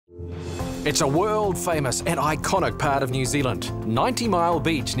It's a world-famous and iconic part of New Zealand. 90 Mile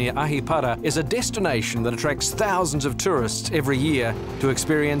Beach near Ahipara is a destination that attracts thousands of tourists every year to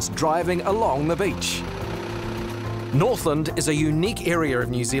experience driving along the beach. Northland is a unique area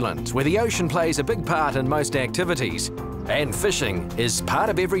of New Zealand where the ocean plays a big part in most activities, and fishing is part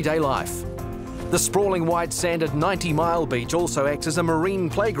of everyday life. The sprawling white-sanded 90 Mile Beach also acts as a marine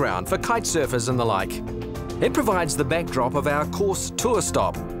playground for kite surfers and the like. It provides the backdrop of our course tour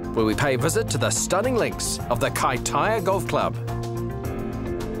stop, where we pay visit to the stunning links of the Kaitaia Golf Club.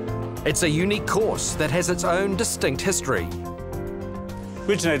 It's a unique course that has its own distinct history.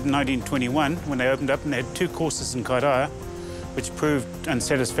 Originated in 1921 when they opened up, and they had 2 courses in Kaitaia, which proved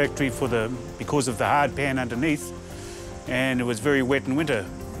unsatisfactory because of the hard pan underneath, and it was very wet in winter.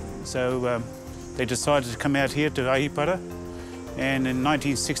 So they decided to come out here to Ahipara, and in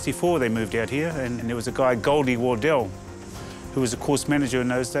 1964 they moved out here, and there was a guy, Goldie Wardell, who was a course manager in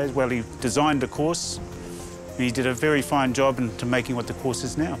those days. Well, he designed the course, and he did a very fine job into making what the course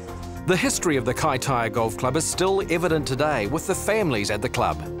is now. The history of the Kaitaia Golf Club is still evident today with the families at the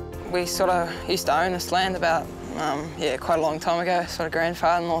club. We sort of used to own this land about, quite a long time ago, sort of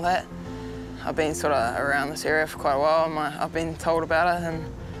grandfather and all that. I've been sort of around this area for quite a while, and I've been told about it and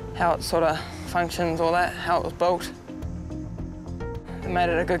how it sort of functions, all that, how it was built. It made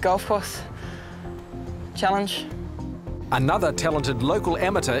it a good golf course. Challenge. Another talented local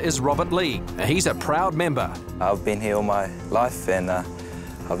amateur is Robert Lee. He's a proud member. I've been here all my life, and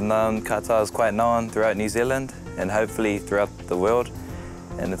I've known kaitaia is quite known throughout New Zealand and hopefully throughout the world.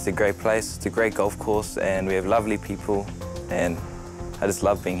 And it's a great place, it's a great golf course, and we have lovely people, and I just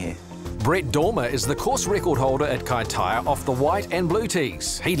love being here. Brett Dormer is the course record holder at Kaitaia off the white and blue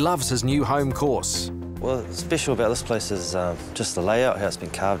tees. He loves his new home course. Well, what's special about this place is just the layout, how it's been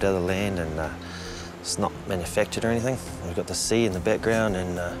carved out of the land, and it's not manufactured or anything. We've got the sea in the background,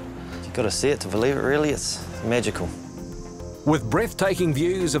 and you've got to see it to believe it, really. It's magical. With breathtaking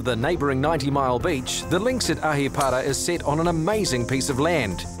views of the neighbouring 90 Mile Beach, the links at Ahipara is set on an amazing piece of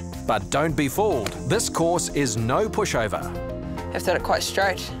land. But don't be fooled, this course is no pushover. You have to hit it quite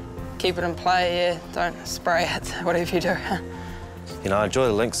straight. Keep it in play, don't spray it, whatever you do. You know, I enjoy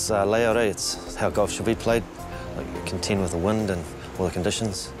the links layout, It's how golf should be played. Like, you contend with the wind and all the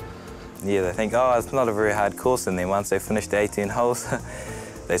conditions. Yeah, they think, oh, it's not a very hard course, and then once they finish the 18 holes,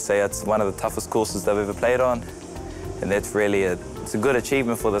 they say it's one of the toughest courses they've ever played on. And that's really it's a good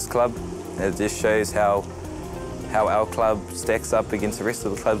achievement for this club. It just shows how our club stacks up against the rest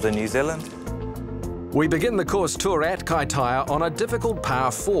of the clubs in New Zealand. We begin the course tour at Kaitaia on a difficult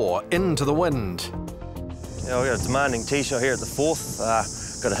par 4 into the wind. Yeah, we've got a demanding tee shot here at the 4th.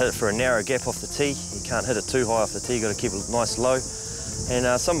 Got to hit it for a narrow gap off the tee. You can't hit it too high off the tee, got to keep it nice low.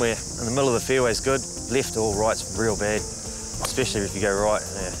 And somewhere in the middle of the fairway is good. Left or right's real bad, especially if you go right.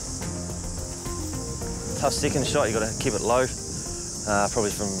 Yeah. Tough second shot, you've got to keep it low,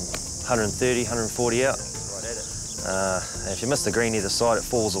 probably from 130, 140 out. And if you miss the green either side, it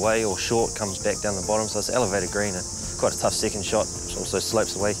falls away, or short comes back down the bottom, so it's an elevated green and quite a tough second shot. It also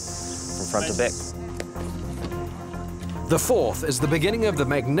slopes away from front to back. The 4th is the beginning of the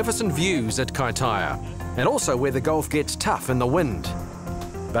magnificent views at Kaitaia, and also where the golf gets tough in the wind.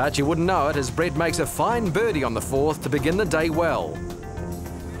 But you wouldn't know it as Brett makes a fine birdie on the 4th to begin the day well.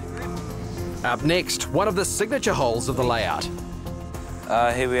 Up next, one of the signature holes of the layout.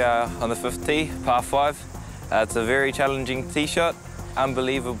 Here we are on the 5th tee, par 5. It's a very challenging tee shot,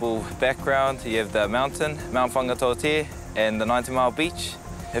 unbelievable background. You have the mountain, Mount Whangatoatea, and the 90 Mile Beach.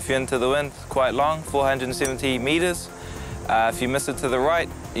 If you're into the wind, quite long, 470 metres. If you miss it to the right,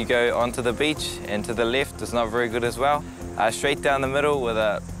 you go onto the beach, and to the left, it's not very good as well. Straight down the middle with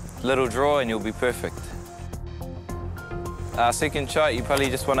a little draw, and you'll be perfect. Second shot, you probably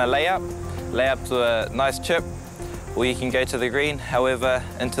just want to lay up to a nice chip, or you can go to the green. However,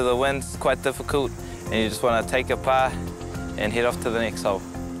 into the wind, it's quite difficult, and you just want to take a par and head off to the next hole.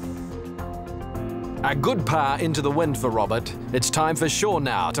 A good par into the wind for Robert. It's time for Sean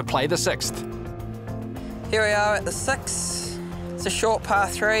now to play the 6th. Here we are at the 6th. It's a short par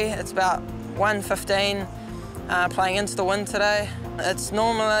 3. It's about 115, playing into the wind today. It's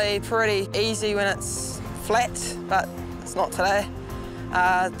normally pretty easy when it's flat, but it's not today.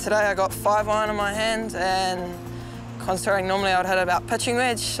 Today I got 5-iron in my hand, and considering normally I'd hit about pitching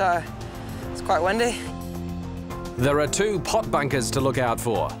wedge, so it's quite windy. There are 2 pot bunkers to look out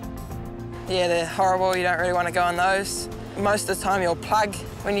for. Yeah, they're horrible. You don't really want to go in those. Most of the time you'll plug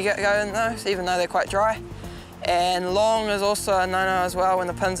when you go in those, even though they're quite dry. And long is also a no-no as well when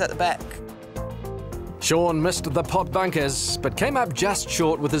the pin's at the back. Sean missed the pot bunkers, but came up just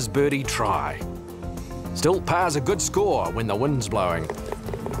short with his birdie try. Still, par's a good score when the wind's blowing.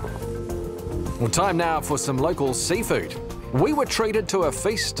 Well, time now for some local seafood. We were treated to a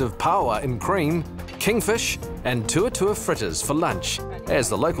feast of paua in cream, kingfish and tuatua fritters for lunch, as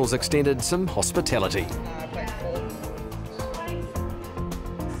the locals extended some hospitality.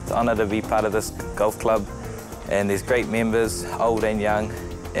 It's an honour to be part of this golf club, and there's great members, old and young,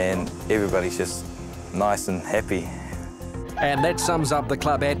 and everybody's just nice and happy. And that sums up the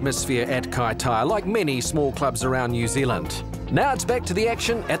club atmosphere at Kaitaia, like many small clubs around New Zealand. Now it's back to the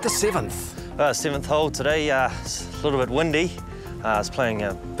action at the 7th. 7th hole today, it's a little bit windy. I was playing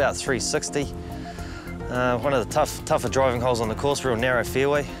about 360. One of the tougher driving holes on the course, real narrow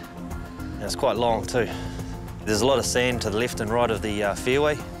fairway. And it's quite long too. There's a lot of sand to the left and right of the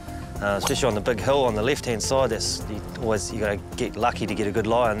fairway, especially on the big hill on the left-hand side. You got to get lucky to get a good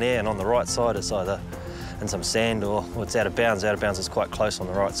lie in there, and on the right side it's either in some sand or it's out of bounds. Out of bounds is quite close on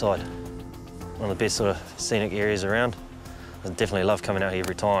the right side. One of the best sort of scenic areas around. I definitely love coming out here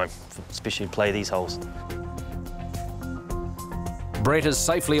every time, especially to play these holes. Brett is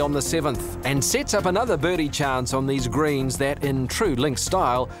safely on the 7th and sets up another birdie chance on these greens that, in true link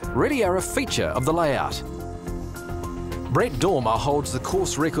style, really are a feature of the layout. Brett Dormer holds the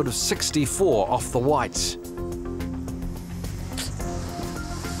course record of 64 off the whites.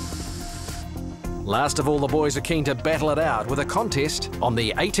 Last of all, the boys are keen to battle it out with a contest on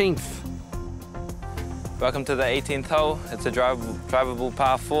the 18th. Welcome to the 18th hole. It's a drivable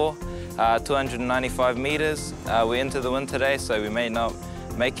par 4, 295 metres. We're into the wind today, so we may not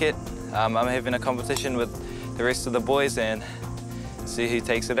make it. I'm having a competition with the rest of the boys and see who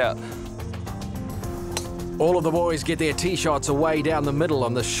takes it out. All of the boys get their tee shots away down the middle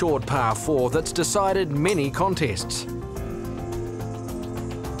on the short par 4 that's decided many contests.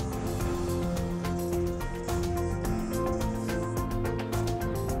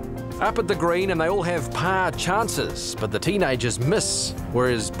 Up at the green and they all have par chances, but the teenagers miss,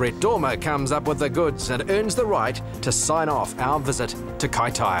 whereas Brett Dormer comes up with the goods and earns the right to sign off our visit to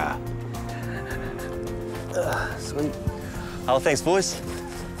Kaitaia. Sweet. Oh, thanks, boys.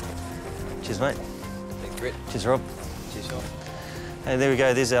 Cheers, mate. Thanks, Brett. Cheers, Rob. Cheers, Sean. And there we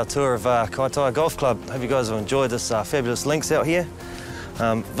go, there's our tour of Kaitaia Golf Club. Hope you guys have enjoyed this fabulous links out here.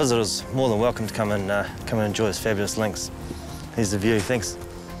 Visitors more than welcome to come and enjoy this fabulous links. Here's the view, thanks.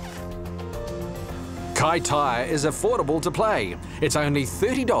 Kaitaia is affordable to play. It's only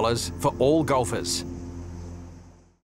 $30 for all golfers.